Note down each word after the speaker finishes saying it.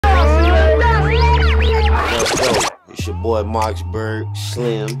It's your boy Marksburg,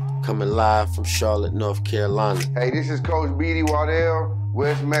 Slim, coming live from Charlotte, North Carolina. Hey, this is Coach Beatty Wale,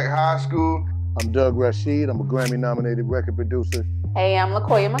 West Mac High School. I'm Doug Rashid. I'm a Grammy-nominated record producer. Hey, I'm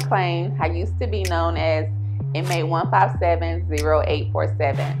LaKoya McClain. I used to be known as Inmate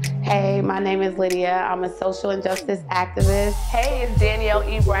 1570847. Hey, my name is Lydia. I'm a social injustice activist. Hey, it's Danielle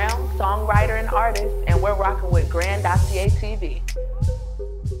E. Brown, songwriter and artist, and we're rocking with Grandosiá Tv.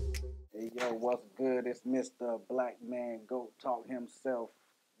 Hey, yo, what's good? It's Mr. Black Man Goat Talk himself,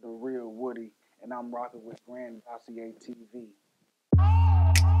 the real Woody, and I'm rocking with Grandosiá TV.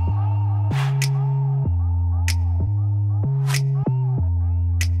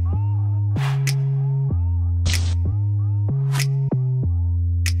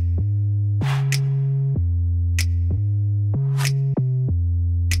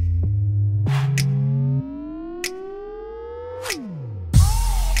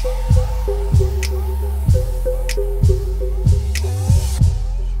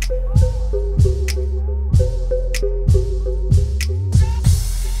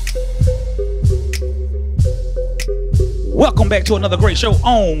 Welcome back to another great show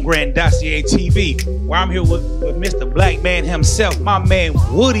on Grandosiá TV, where I'm here with Mr. Black Man himself, my man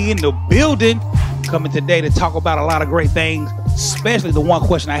Woody in the building, coming today to talk about a lot of great things, especially the one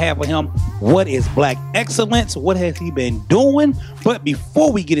question I have for him: what is Black excellence? What has he been doing? But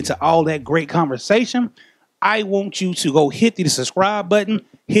before we get into all that great conversation, I want you to go hit the subscribe button,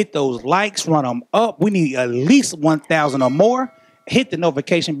 hit those likes, run them up. We need at least 1,000 or more. Hit the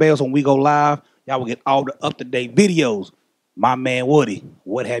notification bells when we go live. Y'all will get all the up-to-date videos. My man Woody,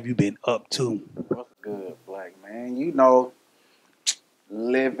 what have you been up to? What's good, Black Man? You know,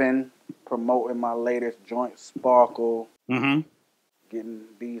 living, promoting my latest joint, Sparkle, getting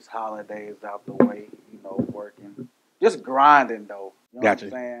these holidays out the way, you know, working. Just grinding, though. You know what I'm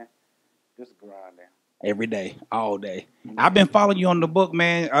saying? Just grinding. Every day, all day. I've been following you on the book,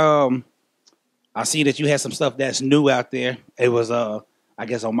 man. I see that you had some stuff that's new out there. It was, I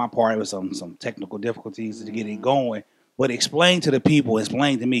guess on my part, it was some technical difficulties to get it going. But explain to the people,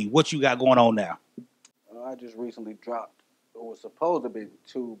 explain to me what you got going on now. I just recently dropped, it was supposed to be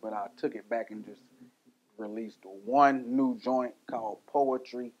 2, but I took it back and just released 1 new joint called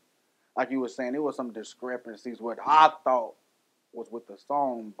Poetry. Like you were saying, there was some discrepancies what I thought was with the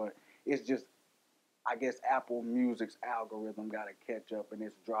song, but it's just, I guess Apple Music's algorithm got to catch up, and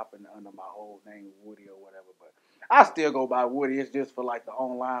it's dropping under my whole name, Woody or whatever. But I still go by Woody. It's just for like the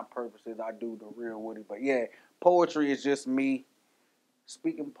online purposes. I do the real Woody. But yeah, Poetry is just me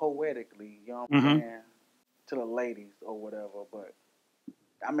speaking poetically, you know what I'm saying, to the ladies or whatever. But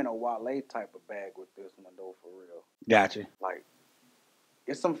I'm in a Wale type of bag with this one, though, for real. Gotcha. Like,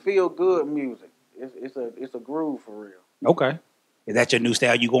 it's some feel-good music. It's a groove for real. Okay. Is that your new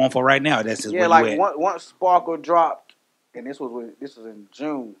style you going for right now? That's just yeah, like once Sparkle dropped, and this was in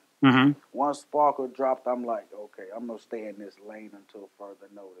June. Once Sparkle dropped, I'm like, okay, I'm gonna stay in this lane until further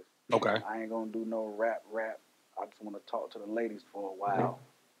notice. Okay. I ain't gonna do no rap. I just want to talk to the ladies for a while.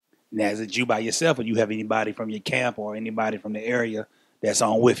 Now, is it you by yourself, or you have anybody from your camp or anybody from the area that's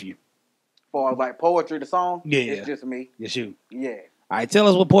on with you? For like Poetry, the song? Yeah. It's just me. It's you. Yeah. All right, tell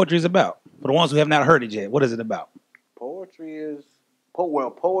us what Poetry is about. For the ones who have not heard it yet, what is it about? Poetry is,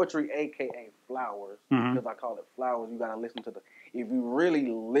 poetry, a.k.a. flowers, because I call it flowers. You got to listen to if you really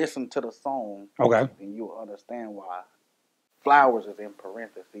listen to the song, okay, then you'll understand why flowers is in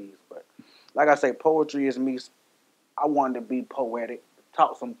parentheses. But like I say, poetry is me. I wanted to be poetic,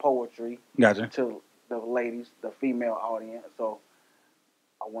 talk some poetry to the ladies, the female audience. So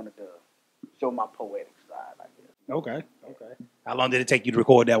I wanted to show my poetic side, I guess. Okay. How long did it take you to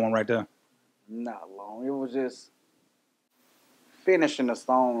record that one right there? Not long. It was just finishing the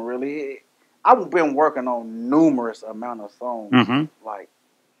song, really. I've been working on numerous amount of songs. Like,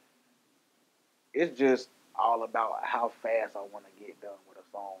 it's just all about how fast I want to get done with a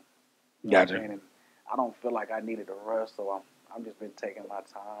song. Gotcha. And I don't feel like I needed to rush, so I'm just been taking my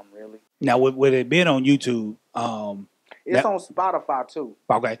time, really. Now, with it being on YouTube, it's on Spotify too.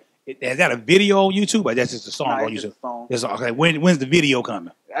 Okay. Is that a video on YouTube, or that's just a song on YouTube? Just a song. It's, okay. When's the video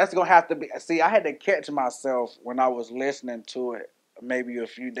coming? That's gonna have to be. See, I had to catch myself when I was listening to it maybe a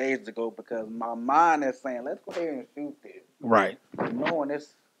few days ago, because my mind is saying, let's go ahead and shoot this. Right. Knowing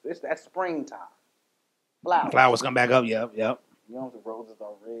it's that springtime. Flowers come back up. Yep. You know, the roses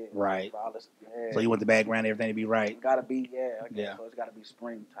are red. Right. Violets, So you want the background, everything to be right. It gotta be, yeah. So it's gotta be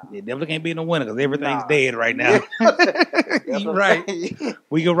springtime. It definitely can't be in the winter, because everything's dead right now. You're right.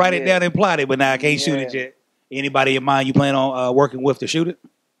 We can write it down and plot it, but now I can't shoot it yet. Anybody in mind you plan on working with to shoot it?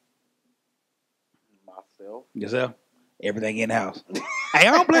 Myself. Yourself? Everything in-house. Hey,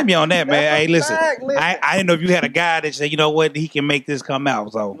 I don't blame you on that, man. That's Hey, a listen, fact, listen. I didn't know if you had a guy that said, you know what, he can make this come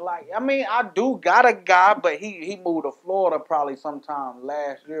out. So, Like, I mean, I do got a guy, but he moved to Florida probably sometime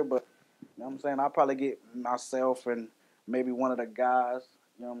last year. But you know what I'm saying? I'll probably get myself and maybe one of the guys.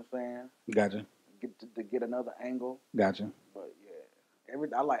 You know what I'm saying? gotcha, To get another angle. gotcha. But yeah,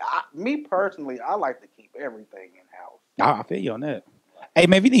 me personally, I like to keep everything in house. I feel you on that. Hey,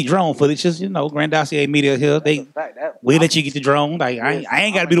 man, if you need drone footage, just, you know, Grandosiá Media here. We'll let you get the drone. Like, I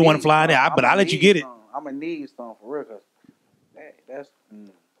ain't got to be the one to fly there, but I'll let you get it. I'm going to need some for real, because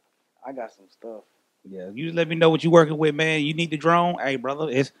I got some stuff. Yeah, you just let me know what you're working with, man. You need the drone. Hey,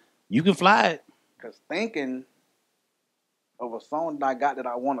 brother, you can fly it. Because thinking of a song that I got that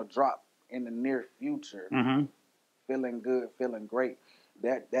I want to drop in the near future, feeling good, feeling great,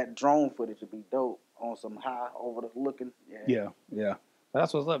 that drone footage would be dope on some high over the looking. Yeah.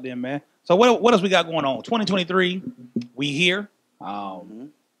 That's what's up then, man. So what else we got going on? 2023, we here.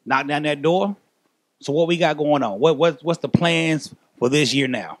 Knock down that door. So what we got going on? What's the plans for this year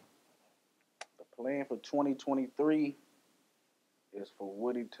now? The plan for 2023 is for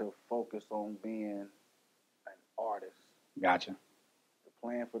Woody to focus on being an artist. Gotcha. The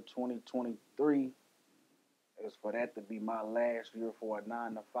plan for 2023 is for that to be my last year for a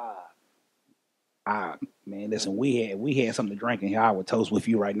 9 to 5. Man, listen, we had something to drink in here. I would toast with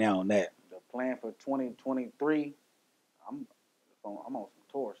you right now on that. The plan for 2023, I'm on some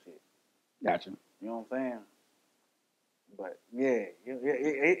tour shit. Gotcha. You know what I'm saying? But yeah,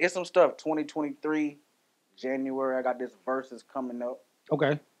 it's some stuff. 2023, January, I got this verses coming up.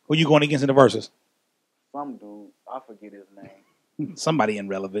 Okay. Who you going against in the verses? Some dude, I forget his name. Somebody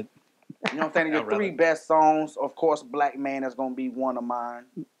irrelevant. You know what I'm saying? Your 3 best songs, of course, Black Man is going to be one of mine.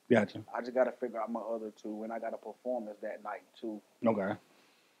 Gotcha. I just got to figure out my other 2, and I got a performance that night, too. Okay.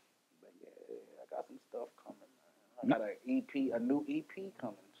 But yeah, I got some stuff coming. I got a new EP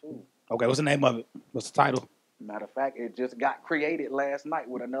coming, too. Okay, what's the name of it? What's the title? Matter of fact, it just got created last night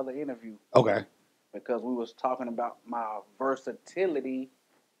with another interview. Okay. Because we was talking about my versatility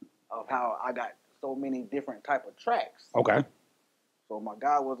of how I got so many different type of tracks. Okay. So my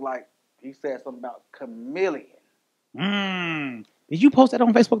guy was like, he said something about chameleon. Did you post that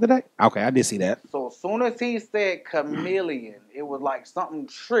on Facebook today? Okay, I did see that. So as soon as he said chameleon, it was like something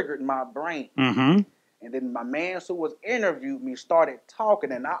triggered my brain. And then my man who was interviewed me started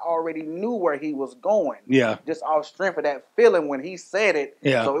talking, and I already knew where he was going. Yeah. Just off strength of that feeling when he said it.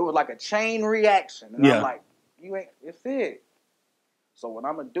 Yeah. So it was like a chain reaction. And I'm like, it's it. So what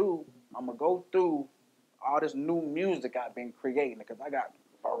I'm going to do, I'm going to go through all this new music I've been creating, because I got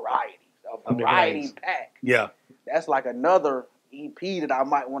a variety pack. Yeah. That's like another EP that I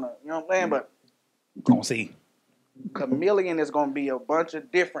might want to, you know what I'm saying? But gonna see. Chameleon is going to be a bunch of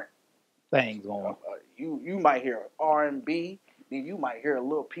different things going on. You might hear R&B, then you might hear a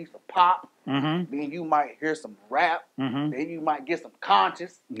little piece of pop, then you might hear some rap, then you might get some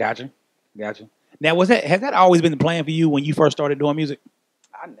conscious. Gotcha. Now, has that always been the plan for you when you first started doing music?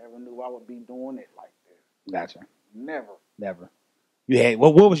 I never knew I would be doing it like this. Gotcha. Never. You had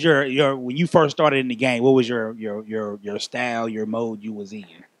what was your when you first started in the game? What was your style, your mode you was in?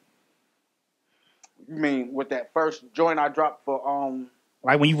 You mean with that first joint I dropped for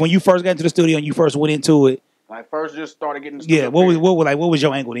like when you first got into the studio and you first went into it? Like first just started getting the studio. Yeah. What was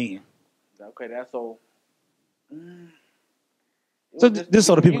your angle then? Okay, that's so. So this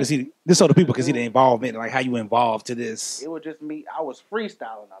so the people can see. This so the people can see the involvement, like how you involved to this. It was just me. I was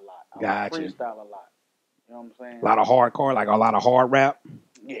freestyling a lot. Gotcha. Freestyle a lot. You know what I'm saying? A lot of hardcore, like a lot of hard rap.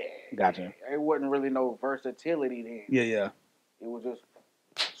 Yeah. Gotcha. It wasn't really no versatility then. Yeah. It was just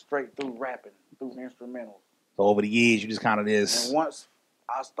straight through rapping, through instrumentals. So over the years, you just kind of this. And once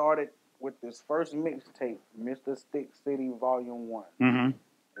I started with this first mixtape, Mr. Stick City Volume 1. It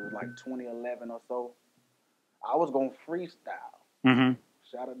was like 2011 or so. I was going to freestyle.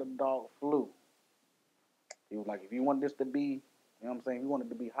 Shout out to the dog Flu. He was like, if you want this to be, you know what I'm saying, if you want it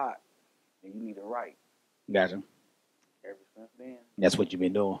to be hot, then you need to write. Gotcha. Ever since then. That's what you've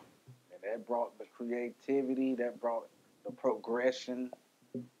been doing. And that brought the creativity, that brought the progression,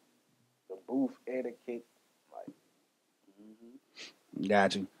 the booth etiquette.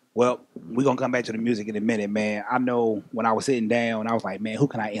 Gotcha. Well, we're going to come back to the music in a minute, man. I know when I was sitting down, I was like, man, who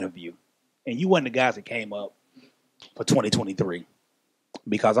can I interview? And you one of the guys that came up for 2023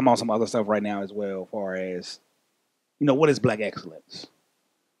 because I'm on some other stuff right now as well, as far as, what is Black Excellence?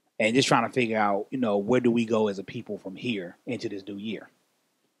 And just trying to figure out, where do we go as a people from here into this new year?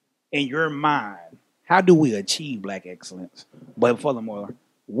 In your mind, how do we achieve Black Excellence? But furthermore,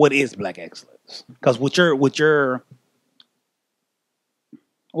 what is Black Excellence? Because with your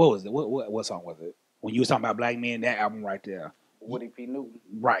what was it? What song was it? When you was talking about Black Men, that album right there. Woodie P. Newton.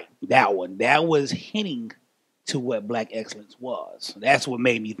 Right, that one. That was hinting to what Black Excellence was. That's what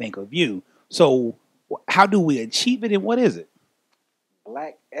made me think of you. So, how do we achieve it, and what is it?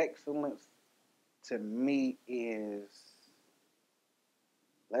 Black Excellence to me is,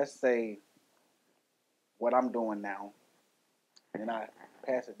 let's say, what I'm doing now, and I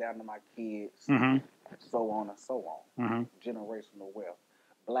pass it down to my kids, so on and so on. Generational wealth.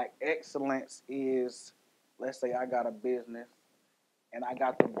 Black Excellence is, let's say I got a business and I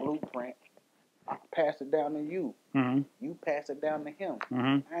got the blueprint. I pass it down to you. You pass it down to him.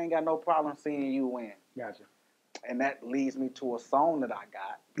 I ain't got no problem seeing you win. Gotcha. And that leads me to a song that I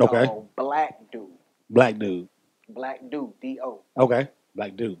got called Black Dude. Black Dude. Black Dude, D-O. Okay.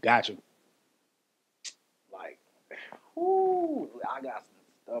 Black Dude. Gotcha. Like, whoo, I got some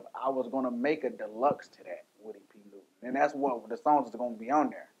stuff. I was going to make a deluxe to that, Woodie P. Newton. And that's what the songs is going to be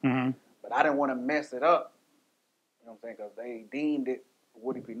on there. But I didn't want to mess it up. You know what I'm saying? Because they deemed it,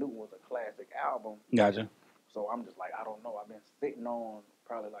 Woodie P. Newton was a classic album. Gotcha. So I'm just like, I don't know. I've been sitting on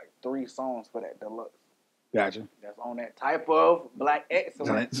probably like 3 songs for that deluxe. Gotcha. That's on that type of Black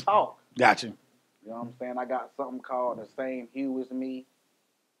Excellence talk. Gotcha. You know what I'm saying? I got something called The Same Hue as Me,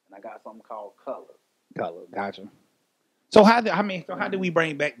 and I got something called Color. Color. Gotcha. So how do we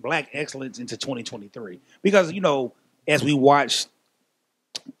bring back Black Excellence into 2023? Because, you know, as we watched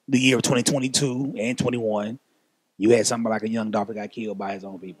the year of 2022 and 21, you had somebody like a young Dolphin got killed by his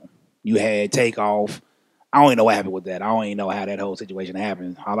own people. You had Takeoff. I don't even know what happened with that. I don't even know how that whole situation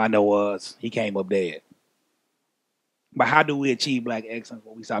happened. All I know was he came up dead. But how do we achieve Black Excellence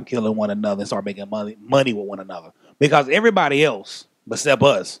when we stop killing one another and start making money with one another? Because everybody else, except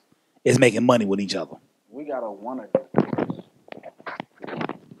us, is making money with each other. We got to want to do it.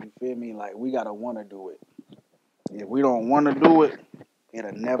 You feel me? Like, we got to want to do it. If we don't want to do it,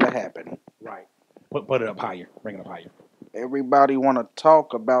 it'll never happen. Right. Put it up higher. Bring it up higher. Everybody want to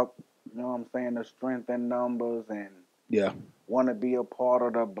talk about, you know what I'm saying, the strength in numbers and want to be a part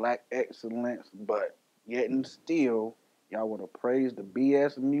of the Black Excellence, but yet and still, y'all want to praise the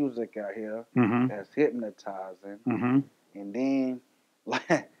BS music out here that's hypnotizing. And then,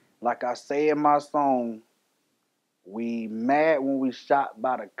 like I say in my song, we mad when we shot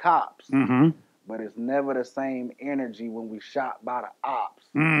by the cops, but it's never the same energy when we shot by the ops.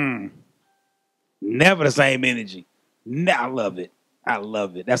 Never the same energy. I love it. I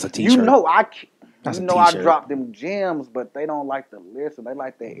love it. That's a t-shirt. You know, I drop them gems, but they don't like to listen. They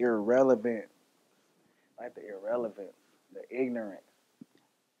like the irrelevant. The ignorance.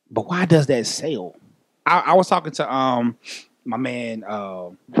 But why does that sell? I was talking to my man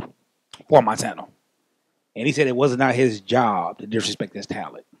for Montana, and he said it was not his job to disrespect his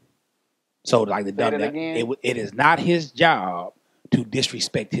talent. So like it is not his job to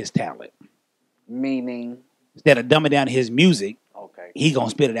disrespect his talent. Meaning, instead of dumbing down his music, he gonna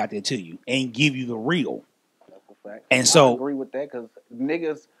spit it out there to you and give you the real. That's a fact. And so I agree with that because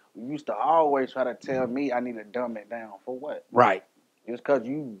niggas used to always try to tell me I need to dumb it down. For what? Right. Just because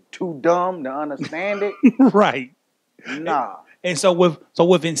you too dumb to understand it? Right. Nah. And so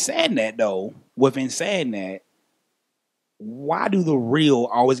within saying that, why do the real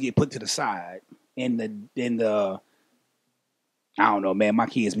always get put to the side in the I don't know, man, my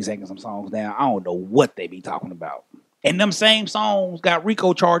kids be singing some songs now. I don't know what they be talking about. And them same songs got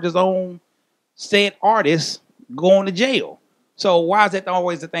RICO charges on said artists going to jail. So why is that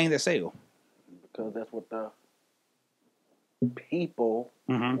always the thing that sell? Because that's what the people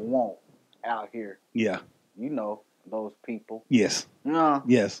want out here. Yeah. You know, those people. Yes. Yeah.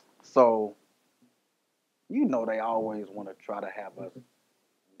 Yes. So, you know they always want to try to have us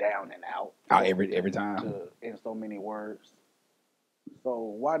down and out. Every time. In so many words. So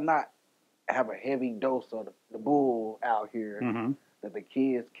why not have a heavy dose of the bull out here that the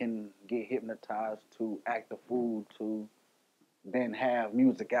kids can get hypnotized to, act the fool to, then have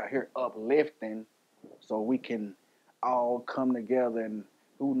music out here uplifting so we can all come together and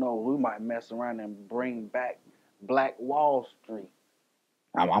who knows, we might mess around and bring back Black Wall Street.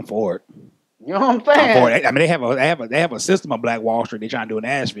 I'm for it. You know what I'm saying? I'm for it. I mean, they have a system of Black Wall Street they trying to do in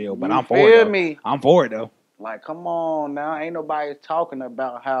Asheville, but I'm for it. Feel though. me? I'm for it though. Like, come on now. Ain't nobody talking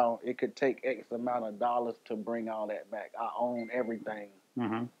about how it could take X amount of dollars to bring all that back. I own everything.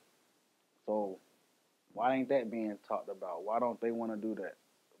 So why ain't that being talked about? Why don't they want to do that?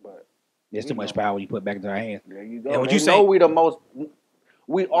 But there's too much power you put back into our hands. There you go. And what they you say?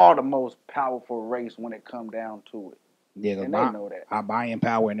 We are the most powerful race when it come down to it. Yeah, and they know that. Our buying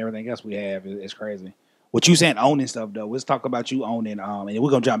power and everything else we have is crazy. What you saying owning stuff though? Let's talk about you owning. And we're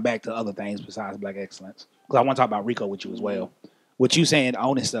gonna jump back to other things besides Black Excellence because I want to talk about RICO with you as well. What you saying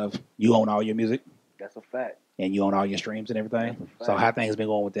owning stuff? You own all your music? That's a fact. And you on all your streams and everything. So how things been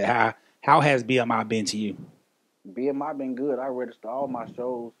going with that? How has BMI been to you? BMI been good. I register all my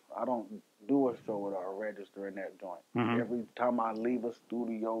shows. I don't do a show without registering that joint. Every time I leave a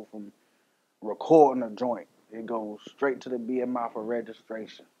studio from recording a joint, it goes straight to the BMI for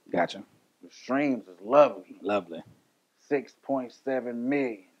registration. Gotcha. The streams is lovely. Lovely. 6.7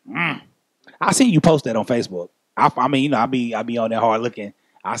 million. I see you post that on Facebook. I mean, you know, I be on there hard looking.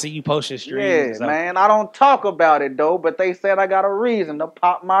 I see you post your streams. Yeah, man. I don't talk about it though, but they said I got a reason to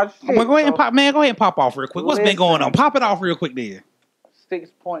pop my shit. Well, go ahead and pop, man. Go ahead and pop off real quick. What's been going on? Pop it off real quick, then.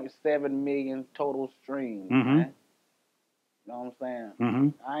 6.7 million total streams, man. You know what I'm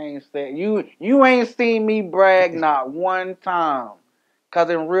saying? I ain't said you ain't seen me brag not one time. Cause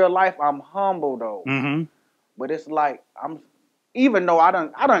in real life I'm humble though. But it's like even though I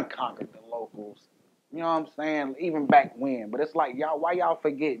done conquered the locals. You know what I'm saying? Even back when. But it's like why y'all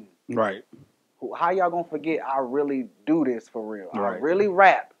forgetting? Right. How y'all gonna forget I really do this for real? Right. I really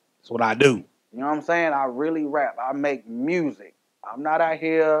rap. That's what I do. You know what I'm saying? I really rap. I make music. I'm not out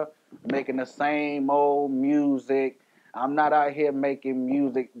here making the same old music. I'm not out here making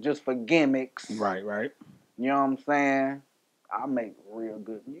music just for gimmicks. Right. You know what I'm saying? I make real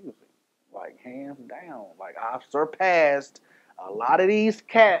good music. Like, hands down. Like, I've surpassed a lot of these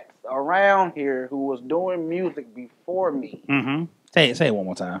cats around here who was doing music before me. Say it one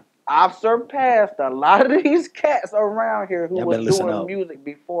more time. I've surpassed a lot of these cats around here who was doing music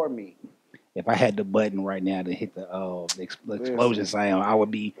before me. If I had the button right now to hit the explosion sound, I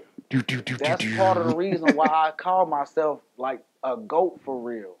would be That's part of the reason why I call myself like a GOAT for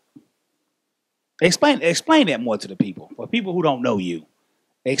real. Explain that more to the people. For people who don't know you,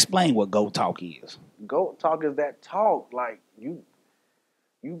 explain what GOAT talk is. GOAT talk is that talk. Like you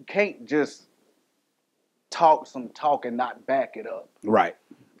can't just talk some talk and not back it up. Right.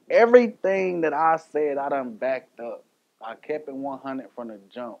 Everything that I said, I done backed up. I kept it 100 from the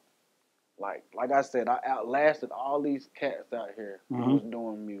jump. Like I said, I outlasted all these cats out here who was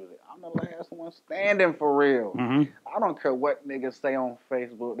doing music. I'm the last one standing for real. I don't care what niggas say on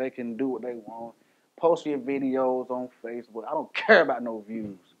Facebook. They can do what they want. Post your videos on Facebook. I don't care about no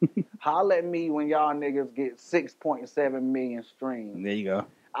views. Holla at me when y'all niggas get 6.7 million streams. There you go.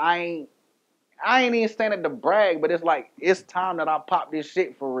 I ain't even standing to brag, but it's like, it's time that I pop this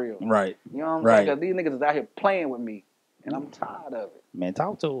shit for real. Right. You know what I'm saying? Because these niggas is out here playing with me. And I'm tired of it. Man,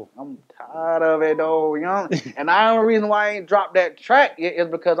 talk to him. I'm tired of it though, you know. And the only reason why I ain't dropped that track yet is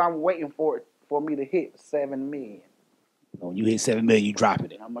because I'm waiting for me to hit 7 million. When you hit 7 million, you drop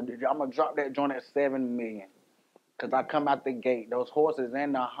it. I'm gonna drop that joint at 7 million. Cause I come out the gate, those horses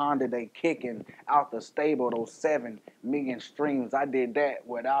and the Honda, they kicking out the stable, those 7 million streams. I did that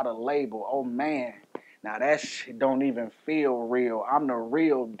without a label. Oh man. Now that shit don't even feel real. I'm the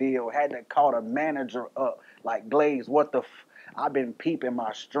real deal. Had to call the manager up. Like, Glaze, what the I've been peeping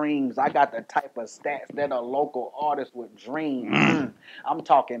my streams. I got the type of stats that a local artist would dream. I'm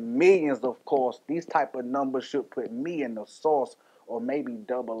talking millions, of course. These type of numbers should put me in the sauce or maybe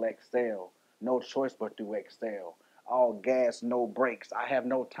double XL. No choice but to excel. All gas, no brakes. I have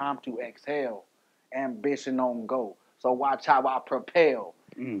no time to exhale. Ambition on go. So watch how I propel.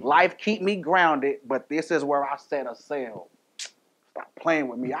 Life keep me grounded, but this is where I set a sail. Stop playing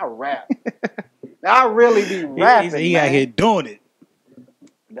with me. I rap. I really be rapping. He out here doing it.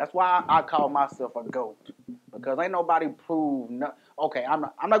 That's why I call myself a GOAT. Because ain't nobody proved okay, I'm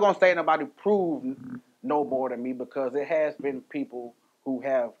not gonna say nobody proved no more than me, because it has been people who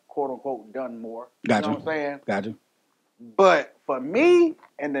have quote unquote done more. Gotcha. You know what I'm saying? Gotcha. But for me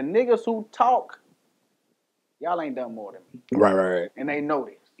and the niggas who talk, y'all ain't done more than me. Right. And they know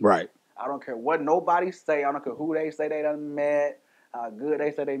this. Right. I don't care what nobody say. I don't care who they say they done met, how good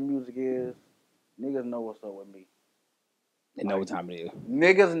they say their music is. Niggas know what's up with me. They know what time it is.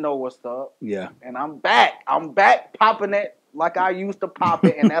 Niggas know what's up. Yeah. And I'm back. I'm back popping it like I used to pop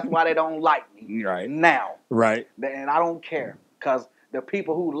it, and that's why they don't like me. Right. Now. Right. And I don't care, because the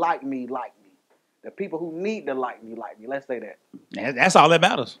people who like me like me. The people who need to like me like me. Let's say that. That's all that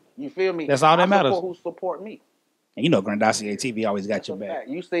matters. You feel me? That's all that matters. Who support me. And you know Grandosiá TV always got your back.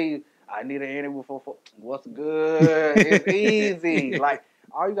 You see, I need an interview for what's good. It's easy. Like,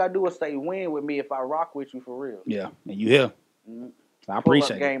 all you gotta do is say win with me if I rock with you for real. Yeah, and you here. I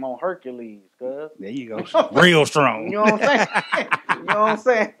appreciate it. Game on Hercules, cuz. There you go. Real strong. You know what I'm saying? You know what I'm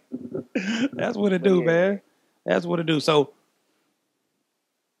saying? That's what it do, man. That's what it do. So,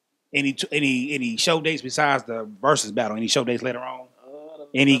 any show dates besides the versus battle? Any show dates later on?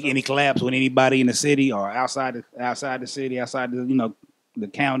 Any collabs with anybody in the city or outside the city, outside the the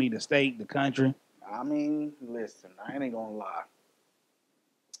county, the state, the country? I mean, listen, I ain't gonna lie.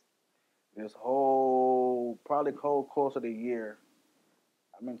 this whole course of the year,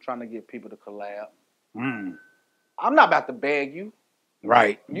 I've been trying to get people to collab. I'm not about to beg you.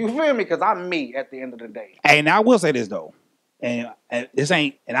 Right. You feel me? Because I'm me at the end of the day. And I will say this though, and this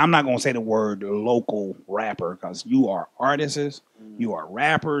ain't, and I'm not gonna say the word local rapper because you are artists, you are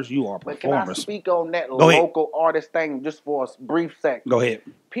rappers, you are But performers. can I speak on that Go ahead. local artist thing just for a brief second? Go ahead.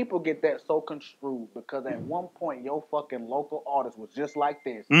 People get that so construed because at one point your fucking local artist was just like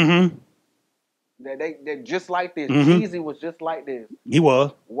this. Mm-hmm. They're just like this. Mhm. Jeezy was just like this. He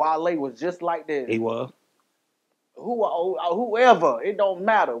was. Wale was just like this. He was. Whoever, it don't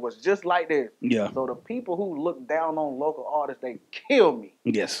matter, was just like this. Yeah. So the people who look down on local artists, they kill me.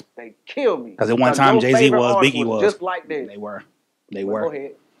 Yes. They kill me. Because at one time your Jay-Z favorite was, artist Biggie was. just like this. They were. But Go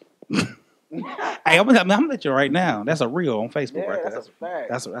ahead. Hey, I'm gonna let you right now. That's a reel on Facebook Yeah, right there. that's a fact.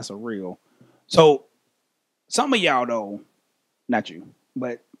 That's a reel. So some of y'all though, not you,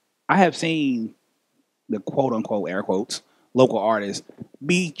 but I have seen the quote unquote air quotes local artists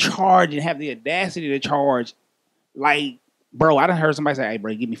be charged and have the audacity to charge like, bro, I done heard somebody say, "Hey,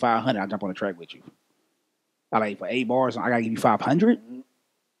 bro, give me 500, I'll jump on the track with you." I like for 8 bars, I gotta give you 500.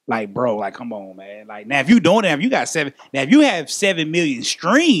 Like, bro, like, come on, man. Like, now if you doing that, if you got 7, now if you have 7 million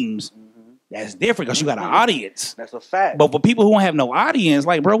streams, that's different because you got an audience. That's a fact. But for people who don't have no audience,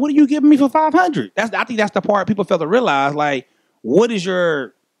 like, bro, what are you giving me for 500? I think that's the part people fail to realize. Like, what is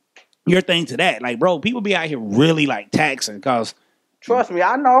your thing to that? Like, bro, people be out here really like taxing because. Trust me,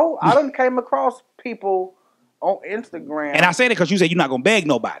 I know. I done came across people on Instagram. And I say that because you said you're not gonna beg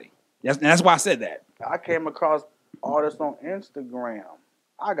nobody. That's why I said that. I came across artists on Instagram.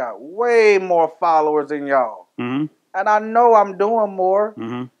 I got way more followers than y'all. Mm-hmm. And I know I'm doing more,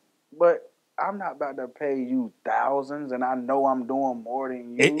 Mm-hmm. but I'm not about to pay you thousands, and I know I'm doing more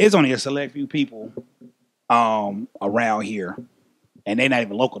than you. It's only a select few people around here, and they're not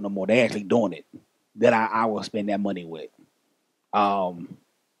even local no more. They actually doing it that I will spend that money with.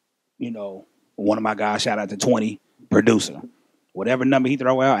 You know, one of my guys, shout out to 20, producer. Whatever number he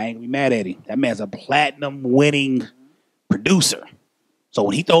throw out, I ain't gonna be mad at him. That man's a platinum winning producer. So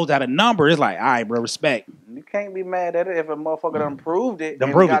when he throws out a number, it's like, all right, bro, respect. You can't be mad at it if a motherfucker done proved it. Done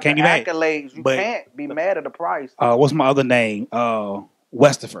and proved it, got can't the be mad. accolades. You But- can't be mad at the price. What's my other name?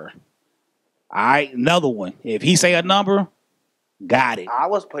 Westifer. All right, another one. If he say a number, got it.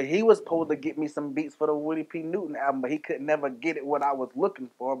 He was supposed to get me some beats for the Woody P. Newton album, but he could never get it what I was looking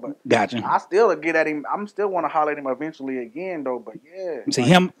for. But Gotcha. I still get at him. I'm still want to holler at him eventually again, though. But yeah, See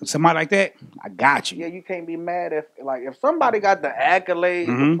him, somebody like that, I got you. yeah, you can't be mad if somebody got the accolades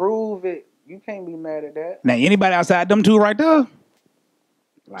Mhm. to prove it. You can't be mad at that. Now, anybody outside them two right there?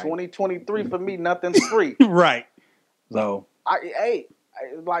 Like, 2023 for me, nothing's free. right. So,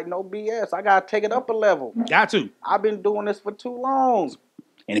 Like no BS. I gotta take it up a level. got to. I've been doing this for too long.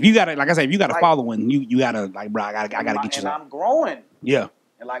 And if you got to, like I said, if you got a Like- following, you got to, like, bro, I got to get you And some. I'm growing. Yeah.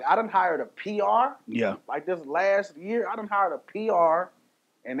 And like I done hired a PR. Yeah. Like this last year, I done hired a PR,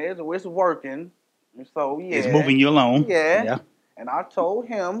 and it's working. And so yeah, It's moving you along. Yeah. Yeah. And I told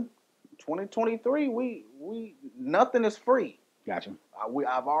him, 2023, we nothing is free. Gotcha.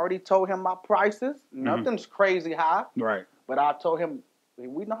 I've already told him my prices. Nothing's crazy high, Right. but I told him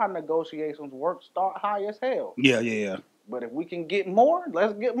we know how negotiations work. Start high as hell. Yeah. But if we can get more,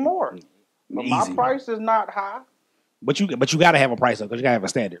 let's get more. But my Easy. price is not high. But you got to have a price though, because you got to have a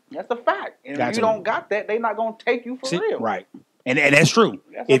standard. That's a fact. And if Gotcha. you don't got that, they not gonna take you for See? real. Right. And that's true.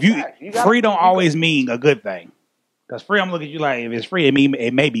 That's a If you fact. You gotta- free don't you always mean a good thing. Because free, I'm looking at you like, if it's free,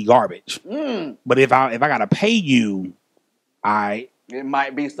 it may be garbage. But if I gotta pay you, It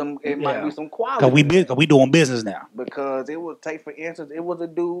might be some. It might be some quality. because we doing business now. Because it would take, for instance, it was a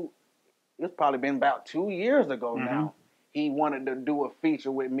dude. It's probably been about 2 years ago now. He wanted to do a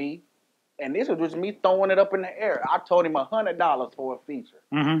feature with me, and this was just me throwing it up in the air. I told him $100 for a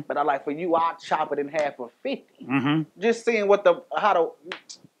feature, but I like for you, I'll chop it in half for 50. Just seeing he was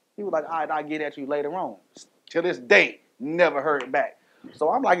like, all right, I'll get at you later on. To this day, never heard it back. So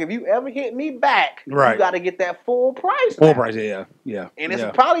I'm like, if you ever hit me back, Right. you got to get that full price. Full now. price, yeah. And it's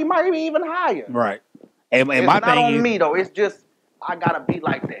yeah. probably might be even higher. Right. And It's my not thing on is, me though. It's just I gotta be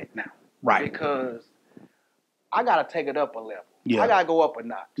like that now. Right. Because I gotta take it up a level. Yeah. I gotta go up a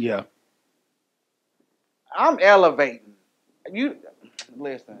notch. Yeah. I'm elevating. You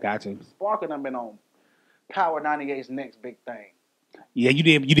listen. Got to. Sparkle done been on Power 98's next big thing. Yeah, you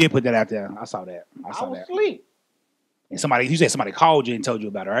did put that out there. I saw that. I I saw was that. asleep. And you said somebody called you and told you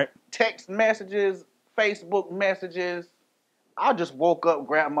about it, right? Text messages, Facebook messages. I just woke up,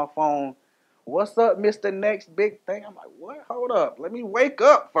 grabbed my phone. What's up, Mr. Next Big Thing? I'm like, what? Hold up. Let me wake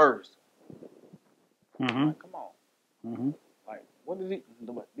up first. Mm-hmm. Like, come on. Mm-hmm. Like, What is it?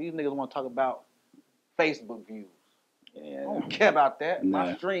 These niggas want to talk about Facebook views. Yeah. I don't care about that. Nah.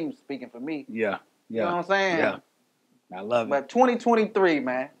 My stream's speaking for me. Yeah. You know what I'm saying? Yeah. I love it. But 2023,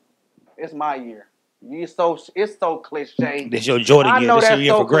 man, it's my year. It's so cliche. This your Jordan year. I know This your that's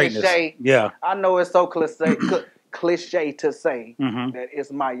year so for greatness. cliche. Yeah. I know it's so cliche to say Mhm. that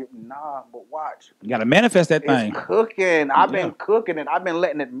it's my year. Nah, but watch. You got to manifest that thing. It's cooking. I've Yeah. been cooking it. I've been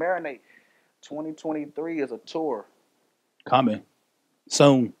letting it marinate. 2023 is a tour. Coming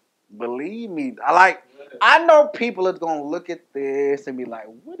soon. Believe me. I know people is gonna look at this and be like,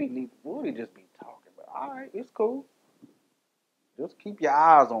 Woodie just be talking about. All right, it's cool. Just keep your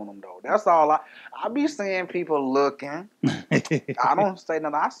eyes on them though. That's all I be seeing people looking. I don't say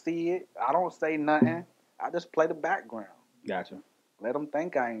nothing. I see it. I don't say nothing. I just play the background. Gotcha. Let them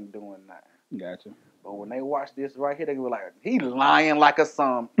think I ain't doing nothing. Gotcha. But when they watch this right here, they be like, he lying like a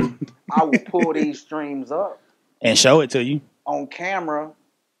son. I will pull these streams up And show it to you on camera.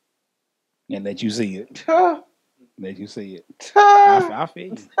 and let you see it. Tuh, Let you see it. tuh. I feel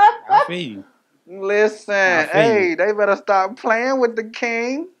you. I feel you. Listen, I feel hey, you. they better stop playing with the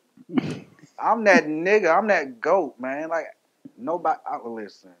king. I'm that nigga. I'm that goat, man. Like, nobody.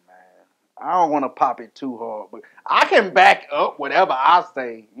 Listen, man. I don't want to pop it too hard, but I can back up whatever I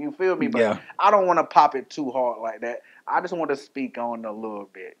say. You feel me? But Yeah. I don't want to pop it too hard like that. I just want to speak on it a little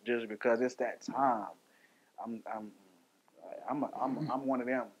bit, just because it's that time. I'm one of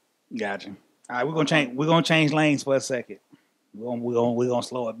them. Gotcha. All right, we're gonna change. We're gonna change lanes for a second. We're gonna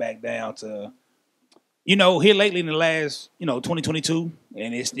slow it back down to, here lately in the last, 2022,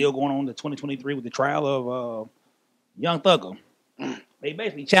 and it's still going on to 2023 with the trial of Young Thugger. They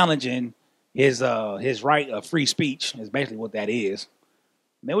basically challenging his right of free speech. Is basically what that is.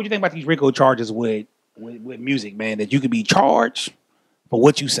 Man, what do you think about these RICO charges with music, man? That you could be charged for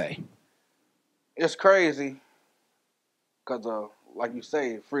what you say. It's crazy because, like you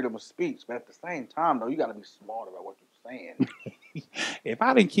say, freedom of speech. But at the same time, though, you got to be smart about what you're saying. If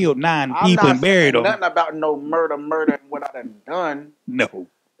I done killed 9 I'm people not and buried saying them, nothing about no murder, and what I done. no,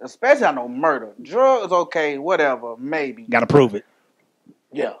 Especially on no murder. Drugs, okay, whatever, maybe. gotta prove it.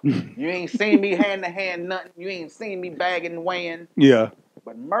 Yeah. You ain't seen me hand to hand nothing. You ain't seen me bagging and weighing. Yeah.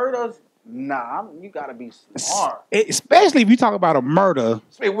 But murders, nah, you gotta be smart. Especially if you talk about a murder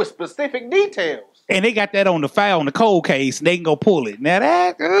With specific details. and they got that on the file on the cold case, and they can go pull it. Now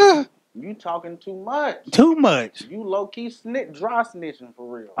that You talking too much. too much You low-key dry snitching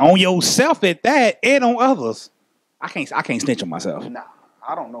for real. on yourself at that and on others. I can't snitch on myself. Nah,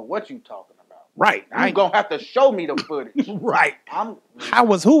 I don't know what you talking about. Right. You gonna have to show me the footage. Right. I'm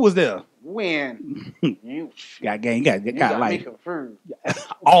Who was there? when you Got game. You got me life confused.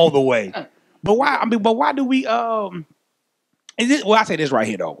 all the way. But why? But why do we? Is it? Well, I say this right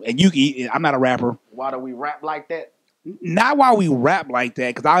here though, and I'm not a rapper. Why do we rap like that Not why we rap like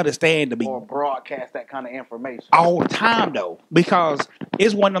that, because I understand or broadcast that kind of information? all the time though, because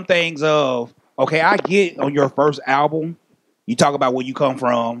it's one of them things of, okay, I get on your first album, you talk about where you come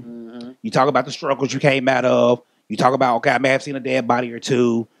from, you talk about the struggles you came out of, you talk about, okay, I may have seen a dead body or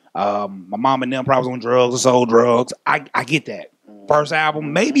two, my mom and them probably was on drugs or sold drugs. I get that. First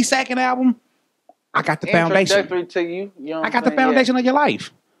album, maybe second album, I got the foundation. Introductory to you. You know what I I'm got the saying? foundation of your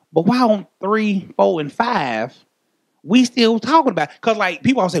life. But why on 3, 4, and 5, we still talking about? Because like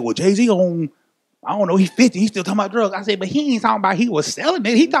people always say, well, Jay-Z on, I don't know, he's 50, he's still talking about drugs. I said, but he ain't talking about he was selling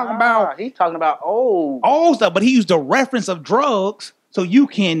it. He talking about He's talking about old stuff, but he used the reference of drugs so you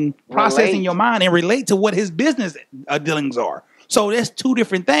can process in your mind and relate to what his business dealings are. So that's 2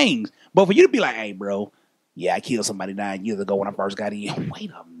 different things. But for you to be like, hey, bro, yeah, I killed somebody 9 years ago when I first got in. Wait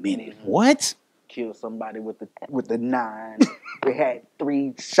a minute, what? Killed somebody with the 9. We had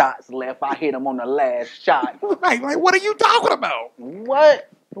 3 shots left. I hit him on the last shot. Like, what are you talking about? What?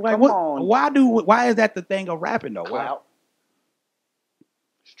 Like, Come what? on. Why is that the thing of rapping though? Clout.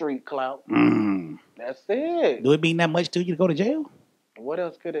 Street clout. Mm. That's it. Do it mean that much to you to go to jail? What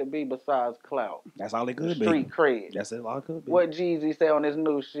else could it be besides clout? That's all it could be. Street cred. That's all it could be. What Jeezy say on this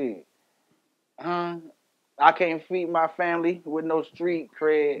new shit? I can't feed my family with no street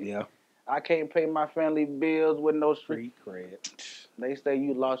cred. Yeah. I can't pay my family bills with no street cred. They say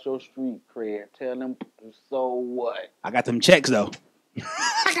you lost your street cred. Tell them, so what? I got them checks though.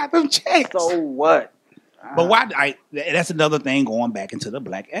 I got them checks. So what? But why? That's another thing going back into the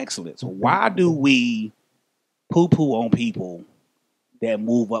black excellence. Why do we poo-poo on people that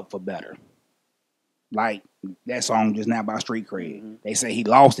move up for better? Like that song just now about street cred. They say he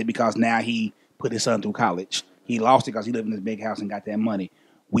lost it because now he put his son through college. He lost it because he lived in this big house and got that money.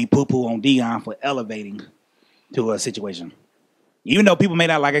 We poo-poo on Dion for elevating to a situation. Even though people may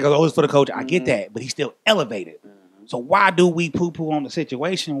not like it because it's for the coach, I get that, but he still elevated. So why do we poo-poo on the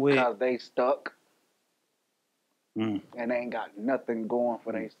situation with? Because they stuck Mm, and they ain't got nothing going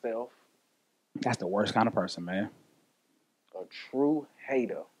for themselves. that's the worst kind of person, man. A true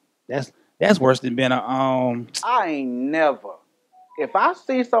hater. That's worse than being a I ain't never. If I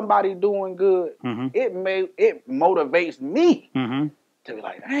see somebody doing good, it motivates me to be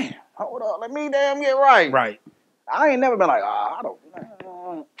like, damn, hold up, let me damn get right. Right. I ain't never been like, I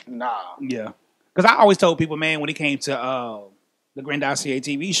don't, nah. Yeah. Because I always told people, man, when it came to the Grandosiá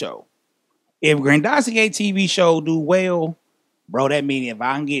TV show, if Grandosiá TV show do well, bro, that means if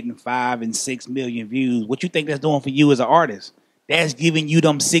I'm getting 5 and 6 million views, what you think that's doing for you as an artist? That's giving you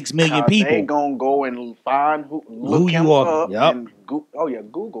them 6 million people. They gonna go and find who you are. Yep. And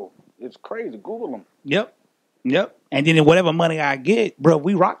Google. It's crazy. Google them. Yep. And then whatever money I get, bro,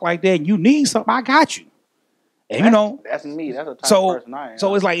 we rock like that. And you need something, I got you. And that's me. That's the type of person I am.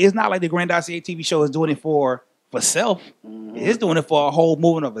 So it's not like the Grandosiá TV show is doing it for self. It's doing it for a whole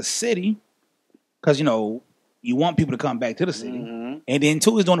movement of a city. Because, you want people to come back to the city. And then,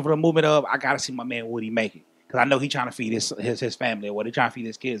 two, is doing it for the movement of, I got to see my man Woodie make it. Because I know he's trying to feed his family or they're trying to feed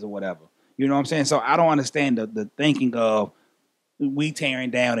his kids or whatever. You know what I'm saying? So I don't understand the thinking of we tearing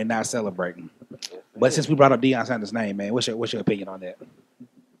down and not celebrating. But since we brought up Deion Sanders' name, man, what's your opinion on that?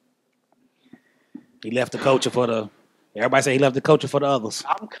 He left the culture for the... Everybody say he left the culture for the others.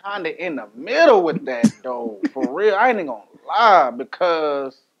 I'm kind of in the middle with that, though. For real. I ain't even going to lie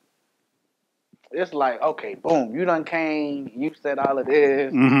because... It's like, okay, boom, you done came, you said all of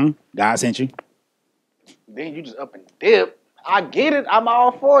this. God sent you. Then you just up and dip. I get it. I'm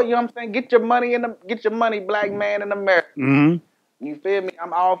all for it. You know what I'm saying? Get your money, black man in America. You feel me?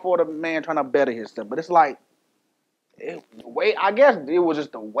 I'm all for the man trying to better himself. But it's like, I guess it was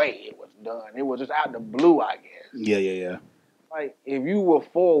just the way it was done. It was just out the blue, I guess. Yeah. Like, if you were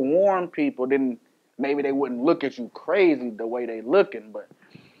forewarn people, then maybe they wouldn't look at you crazy the way they looking, but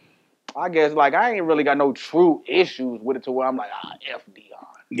I guess, like, I ain't really got no true issues with it to where I'm like, F Deion.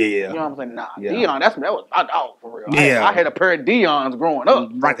 Yeah. You know what I'm saying? Nah, yeah. Deion, that was my dog, for real. Yeah. I had a pair of Deion's growing up.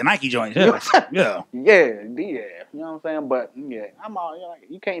 Right, the Nike joints, yeah. Yeah. You know what I'm saying? But, yeah, I'm all, like,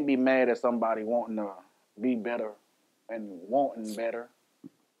 you can't be mad at somebody wanting to be better and wanting better.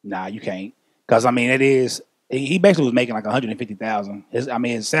 Nah, you can't. Because, I mean, it is, he basically was making like $150,000.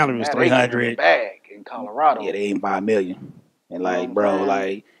 His salary was $300,000. Bag in Colorado. Yeah, they ain't $5 million. And, like, bro,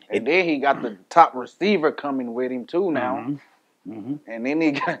 like... And then he got the top receiver coming with him, too, now. And then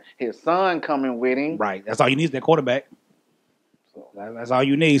he got his son coming with him. Right. That's all you need is that quarterback. So that's all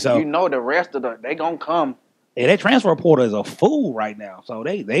you need. So you know the rest of they going to come. Yeah, that transfer portal is a fool right now. So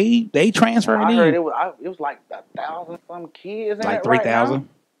they transferring I in. heard it was like 1,000 some kids in like it 3,000. Right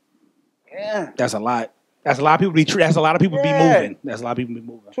yeah. That's a lot. That's a lot of people be moving. That's a lot of people be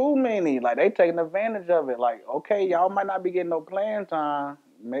moving. Too many. Like, they taking advantage of it. Like, okay, y'all might not be getting no playing time.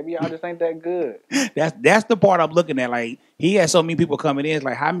 Maybe y'all just ain't that good. That's the part I'm looking at. Like, he has so many people coming in. It's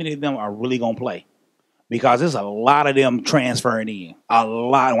like, how many of them are really going to play? Because there's a lot of them transferring in. A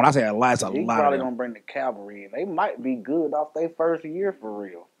lot. When I say a lot, it's a lot of them. He's probably going to bring the cavalry in. They might be good off their first year for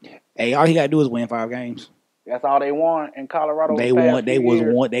real. Hey, all he got to do is win 5 games. That's all they want in Colorado. They was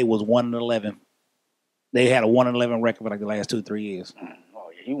 1-11. They had a 1-11 record for like the last 2-3 years.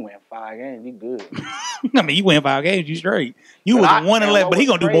 You win 5 games, you good. I mean, you win 5 games, you straight. You was 1-11, but he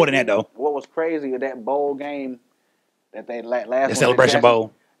gonna do more than that though. What was crazy with that bowl game that they last the Celebration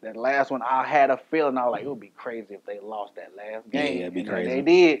Bowl. That last one, I had a feeling I was like, it would be crazy if they lost that last game. Yeah, it'd be crazy. They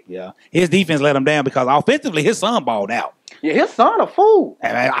did. Yeah, his defense let him down because offensively, his son balled out. Yeah, his son a fool.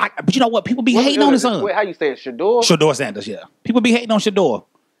 But you know what? People be hating on his son. How you say it? Shador? Shador Sanders. Yeah, people be hating on Shador.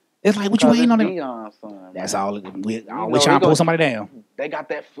 It's like, what you hating on him? Deion's son, that's all. We always trying to pull somebody down. They got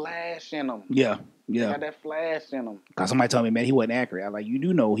that flash in them. Yeah. They got that flash in them. Because somebody told me, man, he wasn't accurate. I was like, you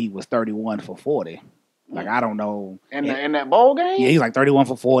do know he was 31 for 40. Like, I don't know. In that bowl game? Yeah, he's like 31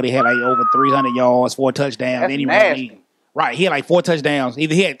 for 40. Had like over 300 yards, 4 touchdowns. That's nasty. Right, he had like 4 touchdowns.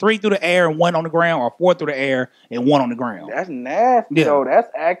 Either he had 3 through the air and 1 on the ground, or 4 through the air and 1 on the ground. That's nasty, though. That's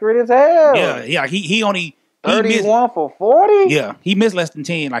accurate as hell. Yeah. He only... 31 for 40? Yeah, he missed less than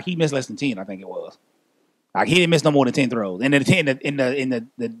 10. Like, he missed less than 10, I think it was. Like, he didn't miss no more than 10 throws. And in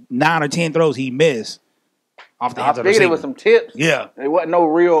the 9 or 10 throws he missed off the hands of the receiver. It was some tips. Yeah. It wasn't no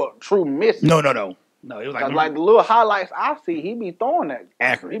real true miss. No. No, it was like the little highlights I see, he be throwing that.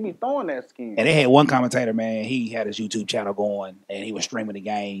 Accurate. He be throwing that scheme. And they had one commentator, man, he had his YouTube channel going, and he was streaming the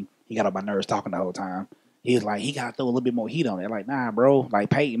game. He got on my nerves talking the whole time. He was like, he got to throw a little bit more heat on it. Like, nah, bro.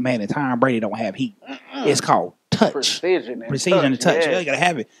 Like, Peyton Manning and Tom Brady don't have heat. It's called touch. Precision and touch. Yes. Yeah, you got to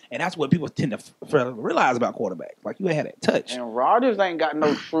have it. And that's what people tend to realize about quarterbacks. Like, you had that touch. And Rodgers ain't got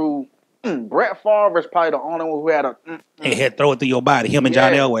no true Brett Favre is probably the only one who had a. He had to throw it through your body. Him and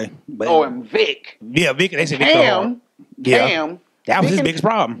John Elway. But, and Vic. Yeah, Vic. They said Vic throw hard. Cam. That was his biggest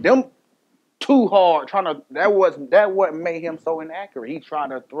problem. Them too hard. That what made him so inaccurate. He tried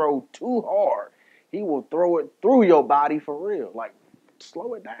to throw too hard. He will throw it through your body for real. Like,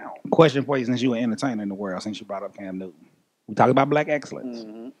 slow it down. Question for you, since you an entertainer in the world, since you brought up Cam Newton. We talk about black excellence.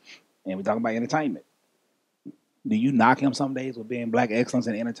 And we talk about entertainment. Do you knock him some days with being black excellence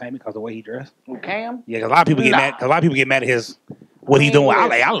in entertainment because of the way he dressed? With Cam? Yeah, because a lot of people get mad. Because a lot of people get mad at what he's doing.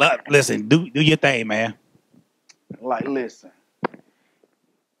 I love. Listen, do your thing, man. Like, listen.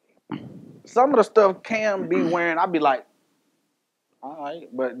 Some of the stuff Cam be wearing, I be like, all right,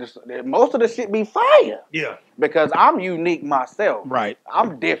 but most of the shit be fire. Yeah. Because I'm unique myself. Right.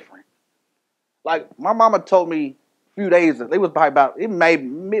 I'm different. Like, my mama told me a few days ago, it was probably about, it might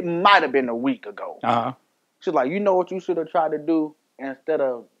have been a week ago. She's like, you know what you should have tried to do instead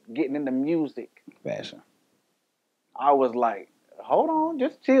of getting into music? Fashion. I was like, hold on,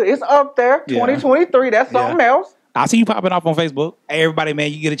 just chill. It's up there, 2023. That's something else. I see you popping off on Facebook. Hey, everybody,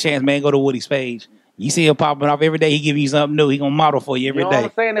 man, you get a chance, man, go to Woodie's page. You see him popping off every day. He give you something new. He gonna model for you every day. What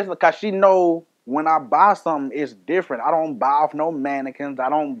I'm saying? It's because she know when I buy something, it's different. I don't buy off no mannequins. I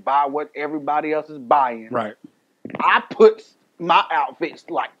don't buy what everybody else is buying. Right. I put my outfits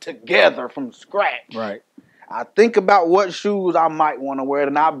like together from scratch. Right. I think about what shoes I might want to wear,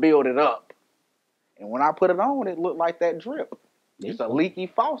 and I build it up. And when I put it on, it looked like that drip. It's a leaky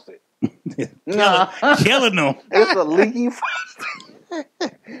faucet. Killing them. It's a leaky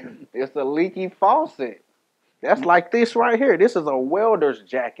faucet. It's a leaky faucet. That's like this right here. This is a welder's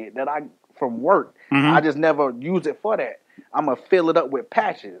jacket that I from work. I just never use it for that. I'm going to fill it up with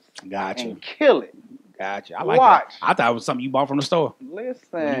patches. Gotcha. And kill it. Gotcha. I like that. I thought it was something you bought from the store.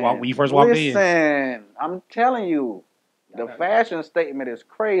 Listen. When you first walked in. Listen. I'm telling you, the fashion statement is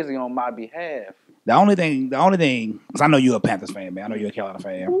crazy on my behalf. The only thing, because I know you're a Panthers fan, man. I know you're a Carolina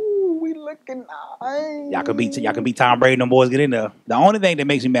fan. Ooh, we looking nice. Y'all can beat Tom Brady and them boys get in there. The only thing that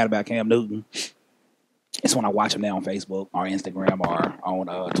makes me mad about Cam Newton is when I watch him now on Facebook or Instagram or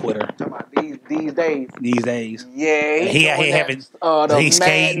on Twitter. Talking about these days. These days. Yeah. He having he's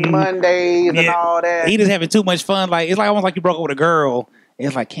skating Mondays and all that. He just having too much fun. Like, it's like almost like you broke up with a girl.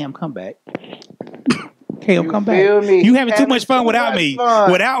 It's like, Cam, come back. Cam, come back. Me? You having too much fun without me.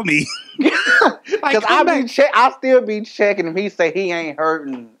 Without me. Because I still be checking him. He say he ain't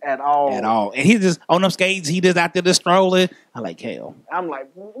hurting at all. At all. And he just on them skates, he just out there just strolling. I like Cal. I'm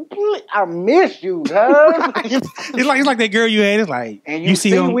like, I miss you, huh? it's like that girl you had. It's like, and you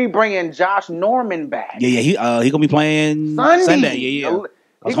see we bringing Josh Norman back. Yeah. He gonna be playing Sunday. Yeah.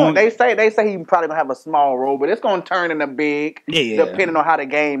 They say he probably gonna have a small role, but it's gonna turn into big. Yeah. Depending on how the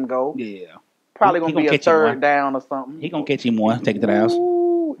game go. Yeah. Probably gonna be a third down or something. He gonna catch him one. Take it to the house.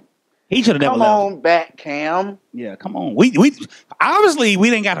 He should have never left. Come on back, Cam. Yeah, come on. We obviously we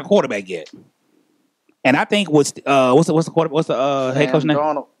didn't got a quarterback yet. And I think what's the head coach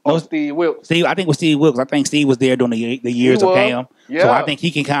name? Steve Wilkes. I think it was Steve Wilkes. I think Steve was there during the years of Cam. Yeah. So I think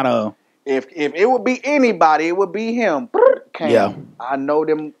he can kind of. If it would be anybody, it would be him. Cam. Yeah. I know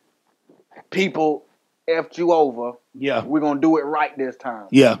them people effed you over. Yeah. We're gonna do it right this time.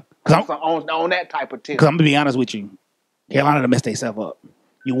 Yeah. On that type of tip. Because I'm gonna be honest with you, Carolina done messed themselves up.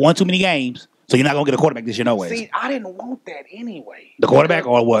 You won too many games, so you're not gonna get a quarterback this year, no way. See, I didn't want that anyway. The quarterback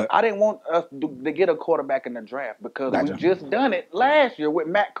or what? I didn't want us to get a quarterback in the draft because we just done it last year with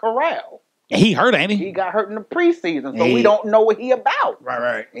Matt Corral. And he hurt, ain't he? He got hurt in the preseason, so we don't know what he about.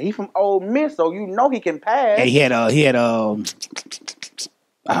 Right. And he from Ole Miss, so you know he can pass. And he had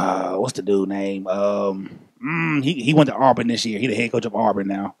what's the dude name? He went to Auburn this year. He the head coach of Auburn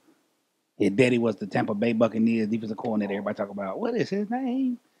now. His daddy was the Tampa Bay Buccaneers defensive coordinator. Everybody talk about what is his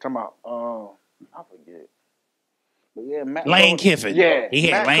name? Talking about I forget. But yeah, Lane Kiffin. Yeah, he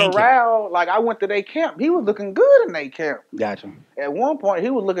had Matt Corral. Like I went to their camp. He was looking good in their camp. Gotcha. At one point,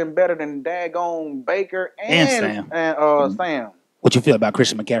 he was looking better than daggone Baker and Sam. What you feel about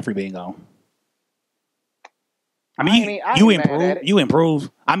Christian McCaffrey being gone? I mean, you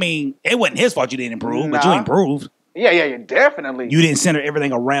improved. I mean, it wasn't his fault you didn't improve, but you improved. Yeah, definitely. You didn't center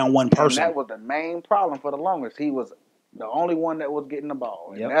everything around one person. And that was the main problem for the longest. He was the only one that was getting the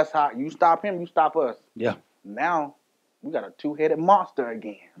ball. And that's how you stop him, you stop us. Yeah. Now we got a two-headed monster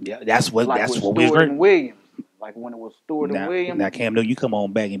again. Yeah, that's what we Stewart and Williams. Like when it was Stewart and Williams. Now Cam Newton, you come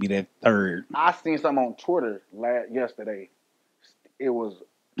on back and be that third. I seen something on Twitter yesterday. It was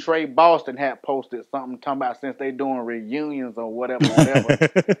Trey Boston had posted something talking about since they doing reunions or whatever.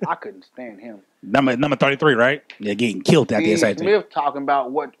 I couldn't stand him. Number 33, right? They're getting killed out there. Steve Smith talking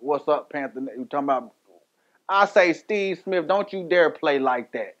about what's up, Panther. Talking about, I say, Steve Smith, don't you dare play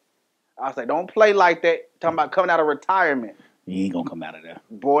like that. I say, don't play like that. Talking about coming out of retirement. He ain't gonna come out of there.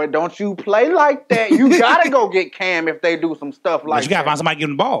 Boy, don't you play like that. You gotta go get Cam if they do some stuff like that. But you gotta find somebody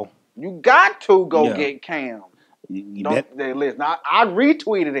giving the ball. You got to go get Cam. You Don't listen. I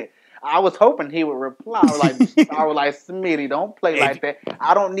retweeted it. I was hoping he would reply. I was like, Smitty, don't play like that.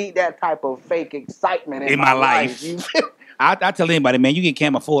 I don't need that type of fake excitement in my life. I tell anybody, man, you get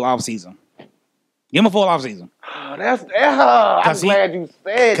Cam a full off season. Give him a full off season. I'm glad you said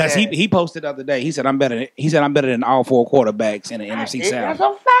that. Because he posted the other day. He said I'm better. He said I'm better than all 4 quarterbacks in the NFC South. That's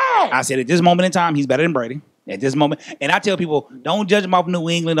a fact. I said at this moment in time, he's better than Brady. At this moment, and I tell people, don't judge him off New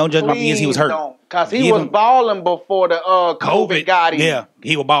England. Don't judge him off because he was hurt. Because he was balling before the COVID got him. Yeah,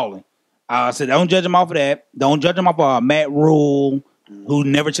 he was balling. I said, don't judge him off of that. Don't judge him off of Matt Rule, who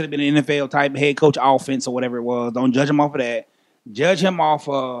never should have been an NFL type head coach offense or whatever it was. Don't judge him off of that. Judge him off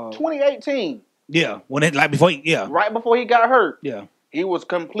 2018. Yeah, right before he got hurt. Yeah, he was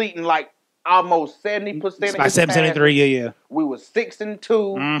completing like almost 70% of his passes. 73. Yeah. We was 6-2.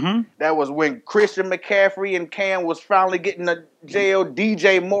 Mm-hmm. That was when Christian McCaffrey and Cam was finally getting to jail.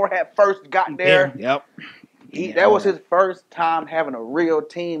 DJ Moore had first got there. Yep. That was his first time having a real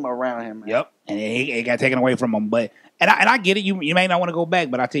team around him. Man. Yep, and it got taken away from him. But I get it. You may not want to go back,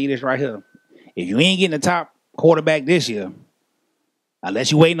 but I tell you this right here: if you ain't getting the top quarterback this year,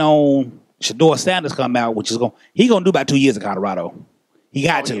 unless you waiting on Shador Sanders come out, which is he gonna do about 2 years in Colorado. He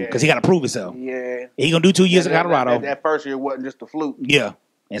got to because he got to prove himself. Yeah, he gonna do 2 years in Colorado. That first year wasn't just a fluke. Yeah,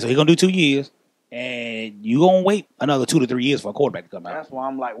 and so he gonna do 2 years, and you gonna wait another 2 to 3 years for a quarterback to come out. That's why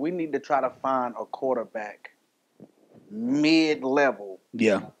I'm like, we need to try to find a quarterback mid-level.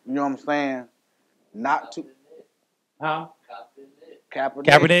 Yeah, you know what I'm saying? Not too. Huh?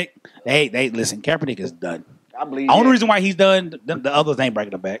 Kaepernick. They listen. Kaepernick is done. I believe. The only reason why he's done, the others ain't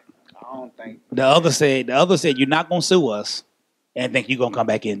breaking him back. I don't think. The other said you're not gonna sue us, and think you're gonna come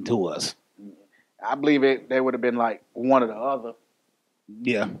back into us. I believe it. They would have been like one or the other.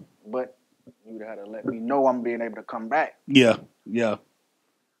 Yeah. But you would have had to let me know I'm being able to come back. Yeah.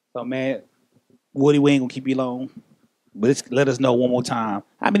 So man, Woody, we ain't gonna keep you long. But let us know one more time.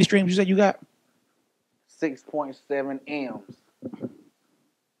 How many streams you said you got? 6.7 M's.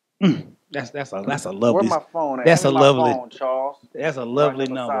 That's a lovely. Where's my phone at? That's a lovely. Phone, Charles. That's a lovely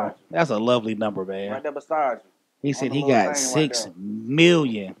number. That's a lovely number, man. Right there beside you. He said he got 6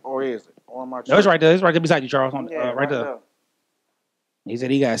 million. Or is it? Or am I? No, it's right there. It's right there beside you, Charles. Right there. there. He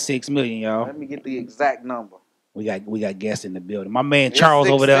said he got 6 million, y'all. Let me get the exact number. We got guests in the building. My man Charles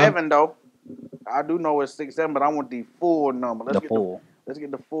over there. 6'7" though. I do know it's 6'7", but I want the full number. Let's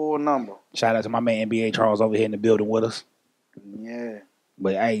get the full number. Shout out to my man NBA Charles over here in the building with us. Yeah.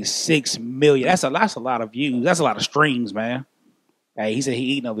 But hey, 6 million. That's a lot of views. That's a lot of streams, man. Hey, he said he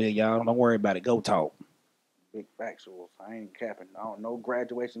eating over here, y'all. Don't worry about it. Go talk. Big factuals. I ain't capping. I don't know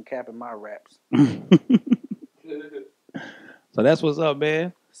graduation capping my raps. So that's what's up,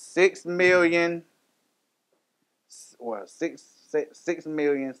 man. 6 million. What?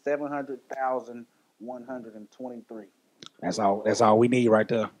 6,700,123. That's all we need right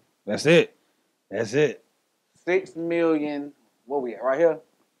there. That's it. 6 million. What we at right here?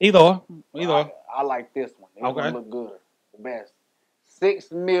 Either. I like this one. It okay. Look good. The best.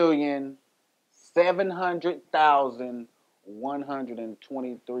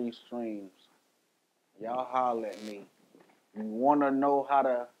 6,700,123 streams. Y'all holler at me. You want to know how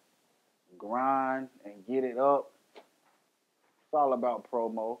to grind and get it up? It's all about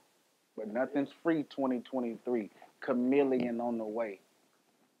promo. But nothing's free 2023. Chameleon on the way.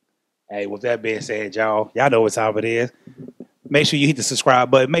 Hey, with that being said, y'all know what time it is. Make sure you hit the subscribe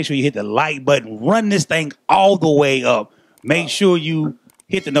button. Make sure you hit the like button. Run this thing all the way up. Make sure you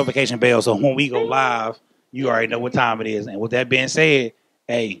hit the notification bell so when we go live, you already know what time it is. And with that being said,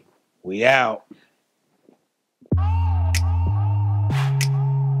 hey, we out.